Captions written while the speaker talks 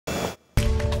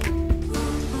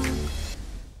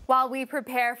While we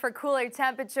prepare for cooler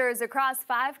temperatures across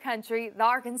 5 countries, the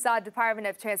Arkansas Department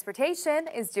of Transportation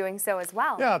is doing so as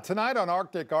well. Yeah, tonight on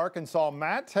Arctic Arkansas,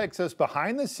 Matt takes us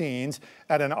behind the scenes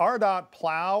at an RDOT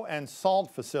plow and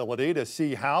salt facility to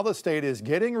see how the state is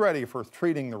getting ready for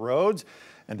treating the roads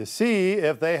and to see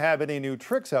if they have any new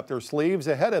tricks up their sleeves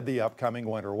ahead of the upcoming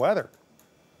winter weather.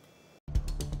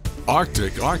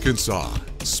 Arctic Arkansas,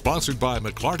 sponsored by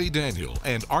McClarty Daniel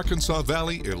and Arkansas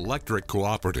Valley Electric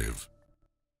Cooperative.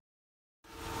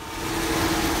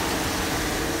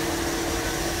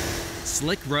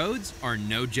 Slick roads are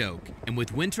no joke, and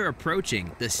with winter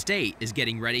approaching, the state is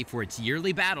getting ready for its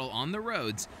yearly battle on the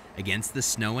roads against the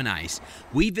snow and ice.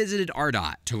 We visited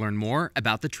RDOT to learn more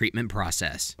about the treatment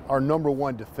process. Our number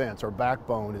one defense, our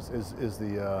backbone is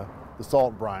the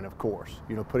salt brine, of course.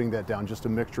 You know, putting that down, just a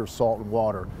mixture of salt and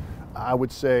water. I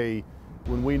would say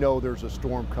when we know there's a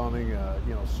storm coming, you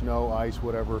know, snow, ice,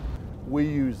 whatever, we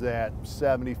use that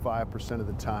 75% of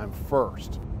the time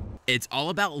first. It's all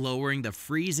about lowering the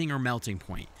freezing or melting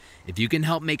point. If you can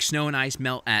help make snow and ice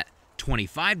melt at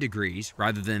 25 degrees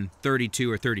rather than 32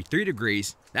 or 33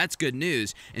 degrees, that's good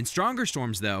news. In stronger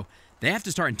storms, though, they have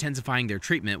to start intensifying their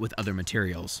treatment with other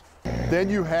materials. Then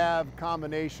you have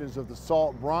combinations of the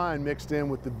salt brine mixed in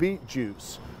with the beet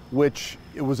juice, which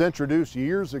it was introduced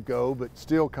years ago, but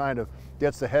still kind of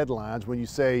gets the headlines when you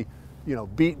say, you know,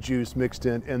 beet juice mixed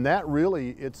in. And that really,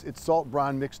 it's salt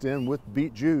brine mixed in with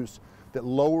beet juice that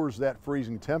lowers that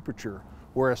freezing temperature,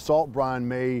 whereas salt brine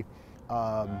may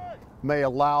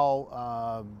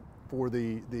allow for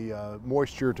the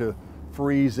moisture to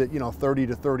freeze at 30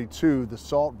 to 32. The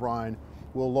salt brine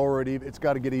will lower it. It's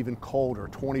got to get even colder,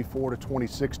 24 to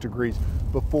 26 degrees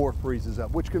before it freezes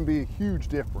up, which can be a huge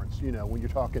difference. You know, when you're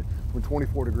talking from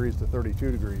 24 degrees to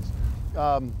 32 degrees.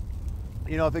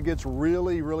 You know, if it gets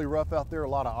really, really rough out there, a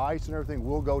lot of ice and everything,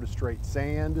 we'll go to straight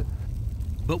sand.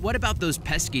 But what about those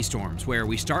pesky storms where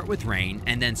we start with rain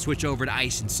and then switch over to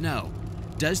ice and snow?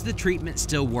 Does the treatment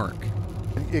still work?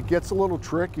 It gets a little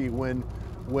tricky when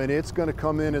it's going to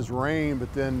come in as rain,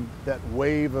 but then that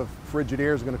wave of frigid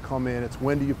air is going to come in. It's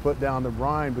when do you put down the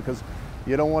brine, because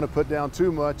you don't want to put down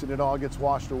too much and it all gets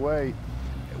washed away.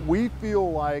 We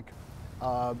feel like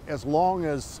as long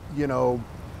as,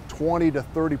 20 to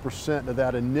 30% of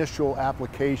that initial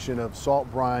application of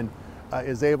salt brine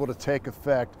is able to take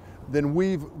effect, then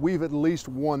we've at least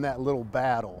won that little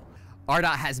battle.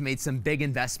 RDOT has made some big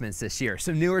investments this year.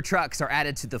 Some newer trucks are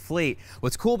added to the fleet.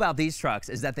 What's cool about these trucks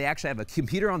is that they actually have a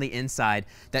computer on the inside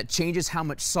that changes how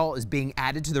much salt is being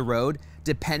added to the road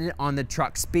dependent on the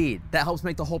truck speed. That helps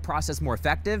make the whole process more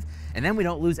effective, and then we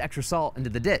don't lose extra salt into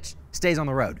the ditch. Stays on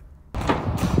the road.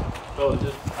 So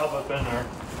just hop up in there,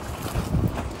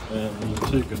 and you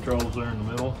see controls there in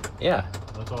the middle? Yeah.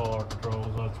 That's all our controls.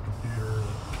 That's the computer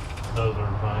that does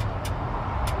everything.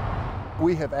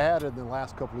 We have added in the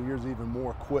last couple of years even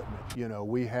more equipment. You know,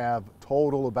 we have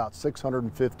total about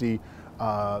 650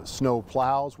 snow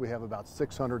plows. We have about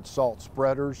 600 salt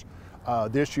spreaders.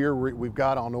 This year we've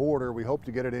got on order, we hope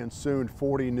to get it in soon,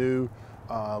 40 new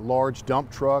large dump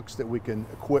trucks that we can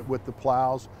equip with the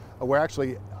plows. We're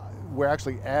actually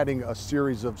adding a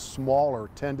series of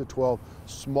smaller, 10 to 12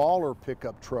 smaller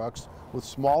pickup trucks with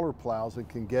smaller plows that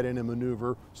can get in and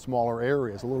maneuver smaller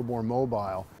areas, a little more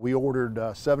mobile. We ordered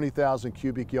 70,000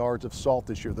 cubic yards of salt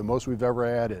this year, the most we've ever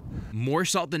added. More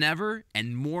salt than ever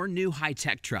and more new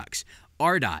high-tech trucks.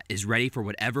 RDOT is ready for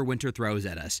whatever winter throws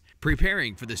at us,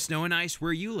 preparing for the snow and ice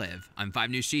where you live. I'm 5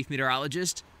 News Chief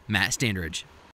Meteorologist Matt Standridge.